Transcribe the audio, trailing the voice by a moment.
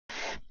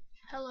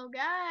Hello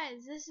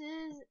guys, this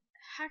is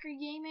Hacker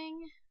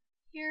Gaming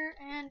here,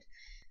 and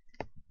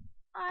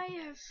I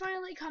have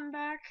finally come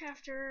back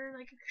after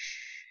like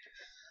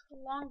a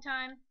long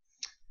time.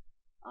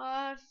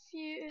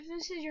 If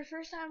this is your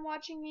first time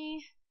watching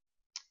me,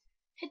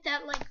 hit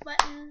that like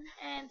button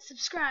and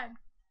subscribe.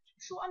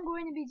 So what I'm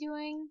going to be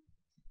doing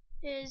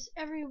is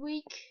every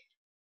week,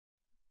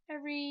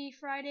 every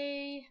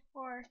Friday,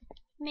 or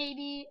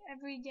maybe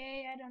every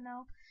day, I don't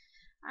know,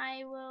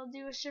 I will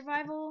do a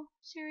survival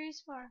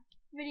series or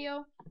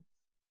video.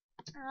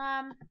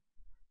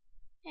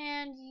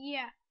 And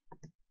yeah,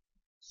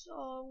 so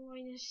I'm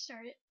going to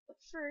start it, but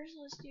first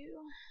let's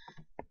do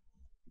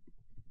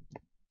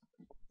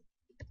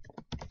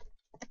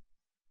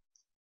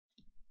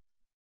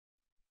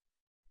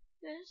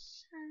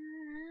this, and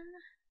then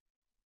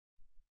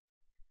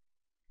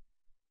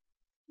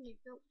new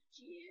village.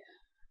 Yeah,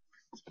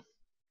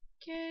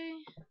 okay,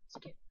 let's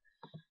get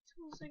the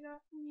tools I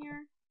got in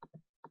here.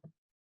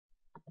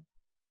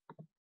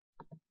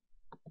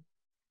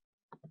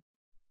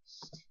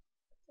 Just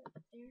put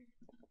that there.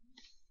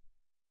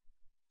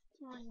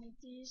 I need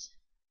these.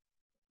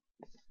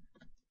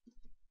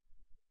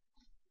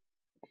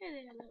 Hey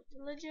there, little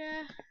villager.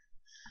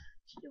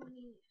 What you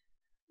doing?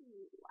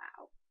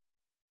 Wow.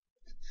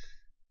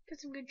 Got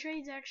some good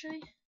trades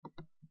actually.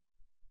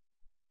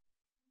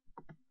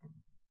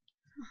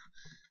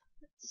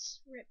 Let's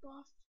rip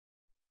off.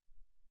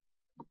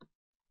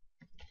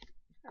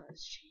 Oh,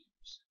 let's change.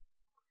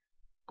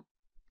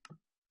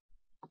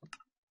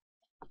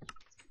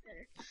 Let's get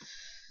better.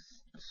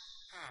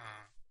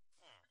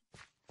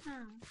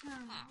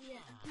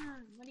 Yeah.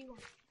 What do you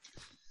want?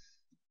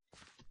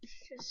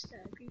 Just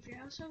grief your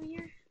house over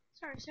here.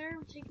 Sorry, sir.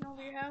 I'm taking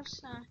over your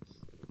house.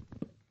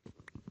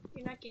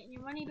 You're not getting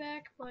your money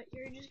back, but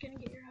you're just gonna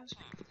get your house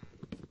back.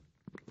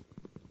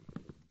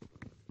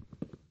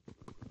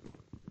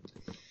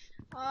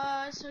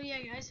 So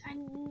yeah, guys, I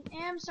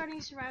am starting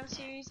a survival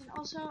series, and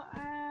also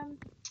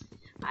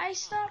I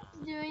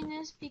stopped doing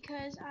this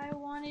because I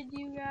wanted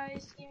you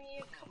guys to give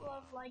me a couple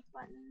of like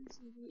buttons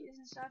and views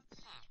and stuff.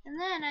 And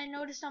then I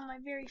noticed on my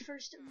very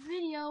first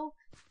video,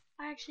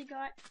 I actually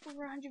got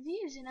over 100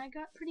 views, and I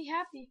got pretty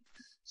happy.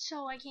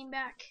 So I came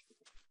back,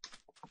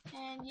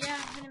 and yeah,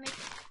 I'm gonna make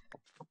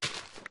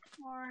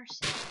more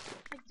stuff,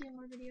 like do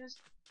more videos.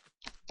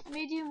 I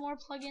may do more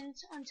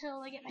plugins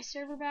until I get my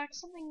server back.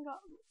 Something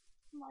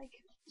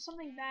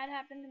bad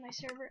happened to my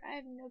server. I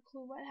have no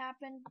clue what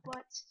happened,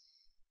 but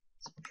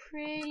it's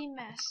pretty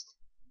messed.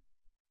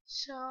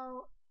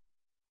 So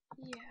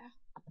yeah,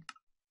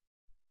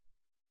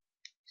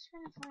 just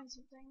trying to find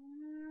something.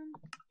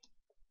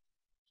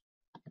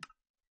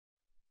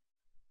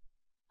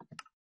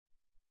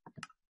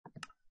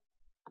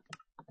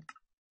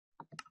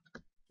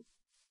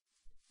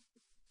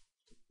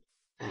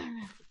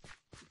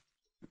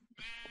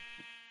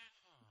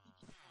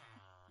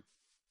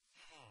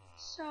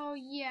 So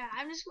yeah,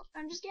 I'm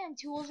just getting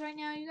tools right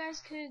now. You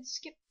guys could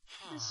skip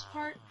this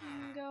part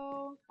and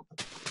go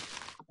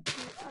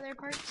to other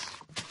parts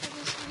of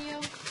this video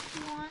if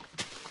you want.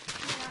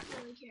 I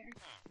don't really care.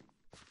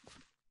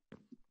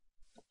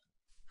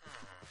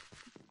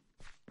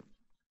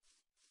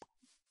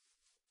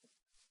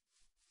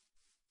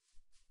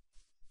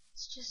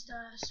 Let's just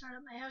start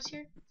up my house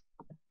here.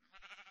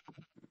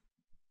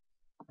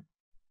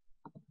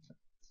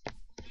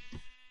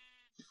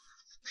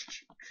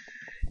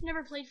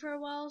 Never played for a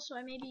while, so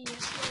I may be a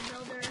slow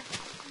builder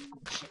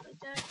and shit like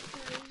that,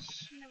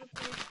 because I never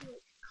played for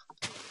like a couple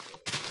of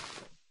days.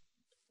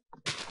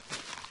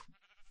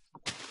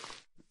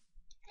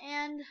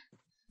 And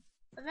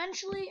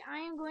eventually I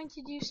am going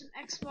to do some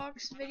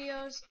Xbox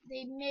videos.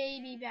 They may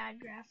be bad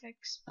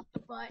graphics,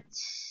 but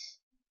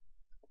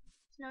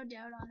no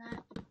doubt on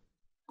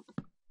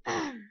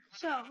that.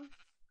 So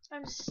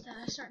I'm just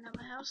starting out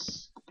my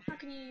house. How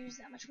can you use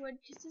that much wood?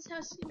 Because this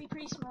house is gonna be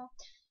pretty small.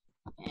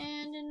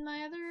 And in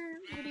my other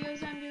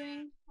videos I'm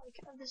doing, like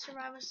of the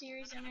survival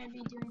series, I'm gonna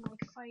be doing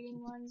like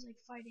fighting ones, like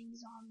fighting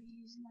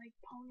zombies and like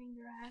pawning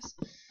grass.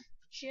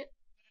 Shit.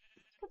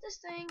 Put this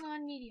thing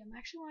on medium. I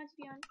actually want it to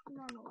be on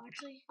normal,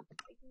 actually.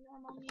 Like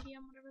normal,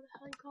 medium, whatever the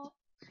hell you call it.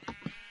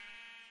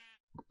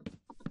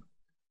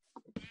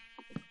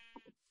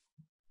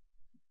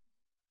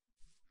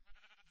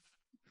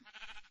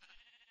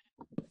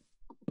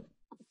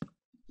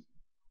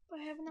 I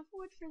have enough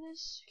wood for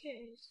this.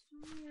 Okay, so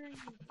we're in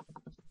here.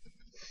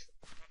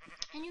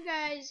 And you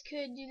guys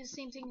could do the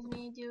same thing as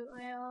me.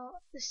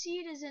 The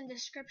seed is in the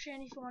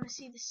description if you want to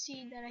see the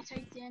seed that I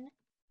typed in.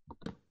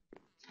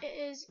 It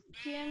is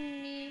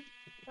gimeavillage,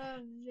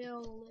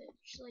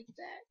 like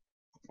that.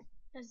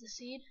 As the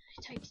seed.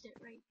 I typed it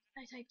right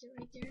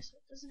there, so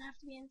it doesn't have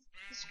to be in the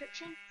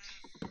description.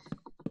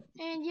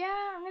 And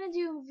yeah, I'm gonna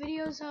do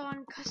videos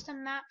on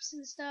custom maps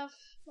and stuff,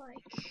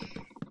 like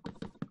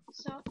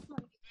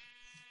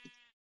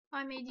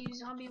I may do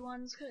zombie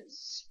ones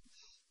because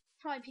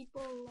probably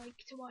people like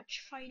to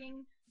watch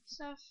fighting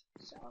stuff.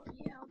 So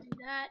yeah, I'll do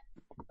that.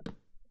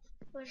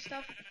 Other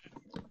stuff.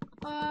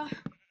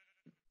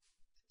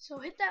 So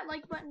hit that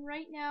like button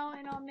right now,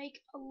 and I'll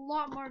make a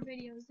lot more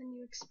videos than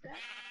you expect.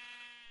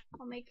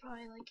 I'll make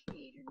probably like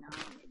 8 or 9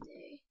 a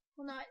day.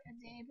 Well, not a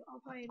day, but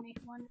I'll probably make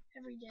one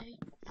every day.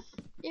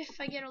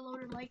 If I get a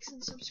load of likes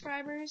and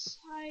subscribers.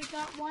 I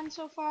got 1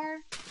 so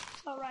far.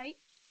 It's alright.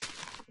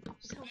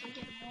 Just hope I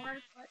get more,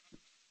 but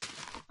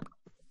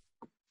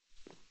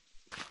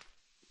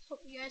hope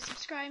you guys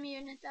subscribe me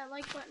and hit that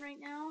like button right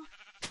now.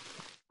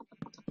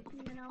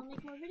 And then I'll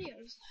make more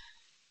videos.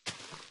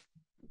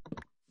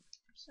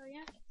 So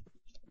yeah.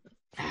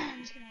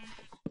 I'm just gonna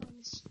run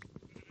this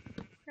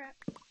crap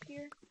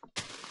here.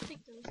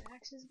 Take those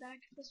axes back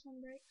if this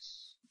one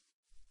breaks.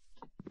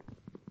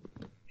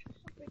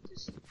 I'll break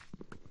this.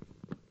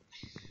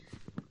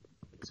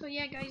 So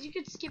yeah, guys, you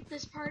could skip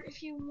this part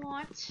if you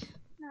want.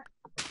 Not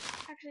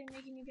actually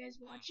making you guys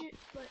watch it,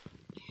 but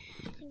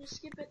you can just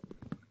skip it.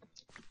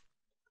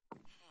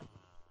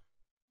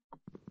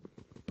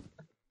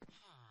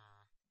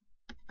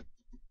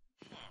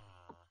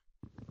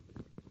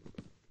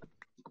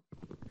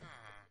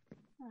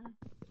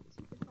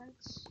 Stupid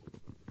parts.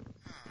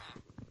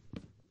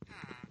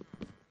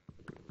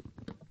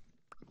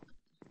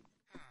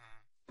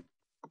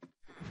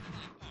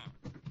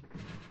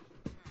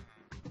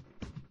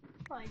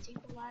 Probably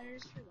take the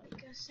ladders for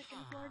like a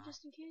second floor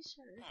just in case,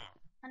 or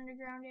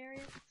underground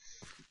area.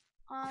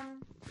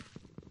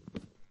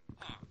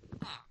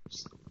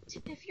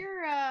 If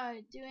you're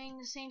doing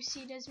the same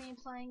seed as me,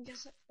 playing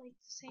just like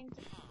the same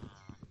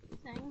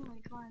thing,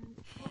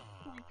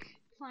 like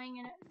playing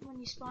in it when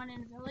you spawn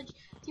in a village,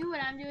 do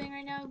what I'm doing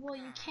right now. Well,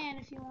 you can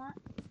if you want.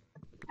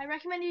 I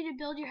recommend you to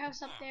build your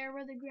house up there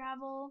where the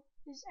gravel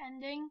is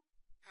ending.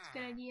 It's a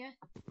good idea.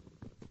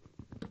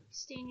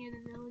 Stay near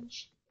the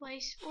village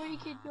place, or you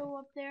could go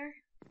up there.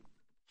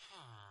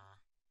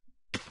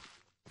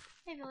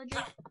 Hey,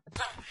 villager.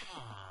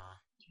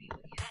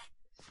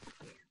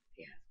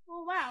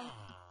 Oh wow.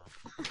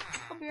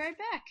 I'll be right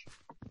back.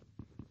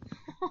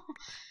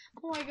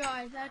 Oh my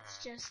god,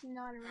 that's just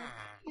not a real.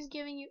 He's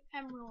giving you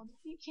emerald.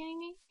 Are you kidding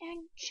me?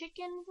 And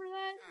chicken for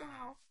that?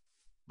 Wow.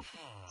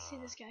 See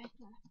this guy?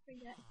 No,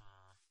 forget.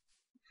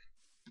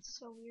 It's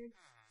so weird.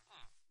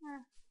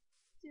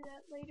 Do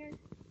that later.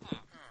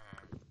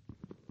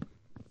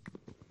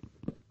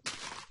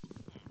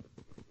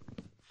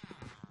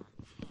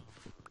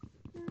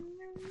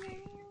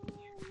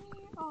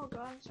 Oh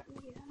god, I'm starting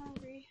to get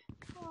hungry.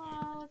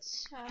 Oh,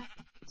 let's get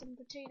some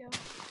potato.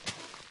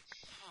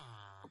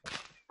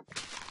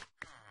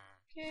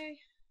 Okay,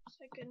 is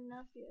that good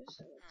enough? Yes,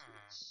 so let's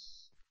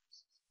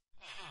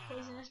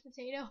poisonous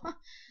potato.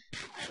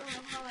 I don't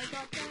know how I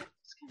got that.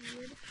 It's kind of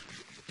weird.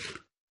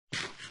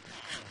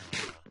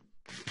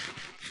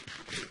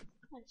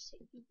 I'll just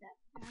eat that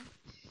now.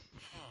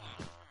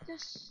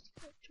 Just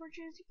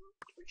torches,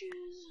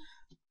 torches.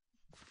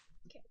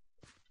 Okay.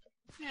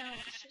 Now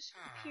let's just go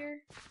up here.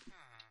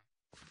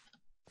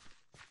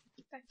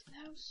 Back to the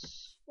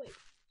house. Wait,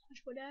 how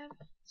much wood I have?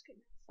 That's good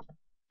enough.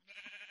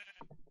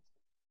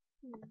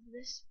 Move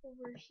this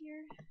over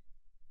here.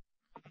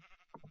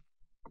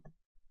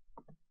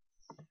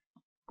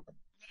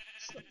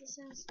 Slip this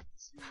in, slip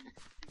this in.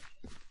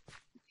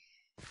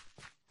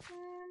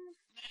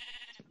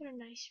 Put a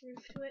nice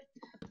roof to it.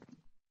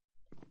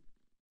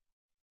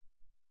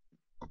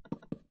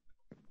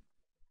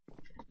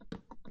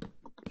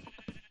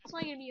 It's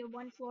only gonna be a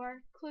 1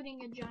 floor,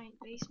 including a giant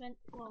basement.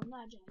 Well,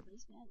 not a giant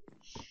basement.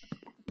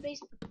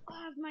 Basement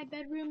of my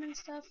bedroom and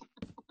stuff.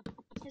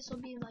 This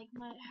will be like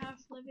my half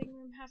living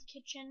room, half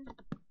kitchen.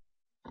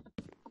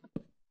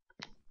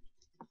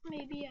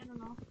 Maybe, I don't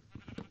know.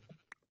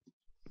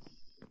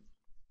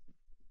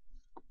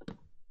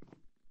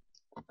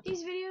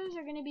 These videos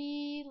are gonna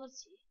be,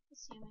 let's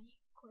see how many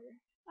quarter.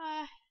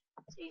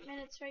 It's 8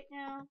 minutes right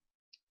now.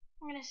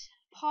 I'm gonna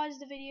pause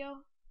the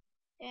video,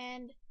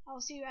 and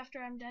I'll see you after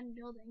I'm done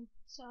building,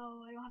 so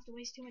I don't have to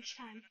waste too much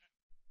time.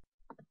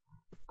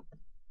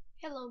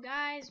 Hello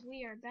guys,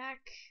 we are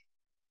back.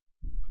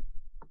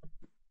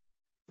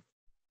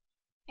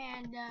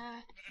 And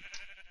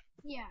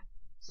yeah,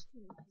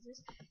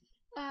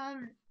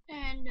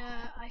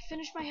 I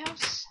finished my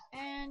house,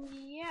 and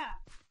yeah.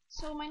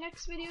 So my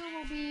next video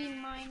will be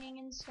mining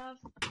and stuff,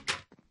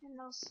 and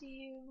I'll see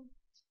you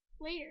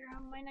later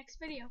on my next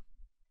video.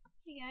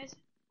 Hey guys,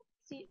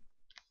 see you.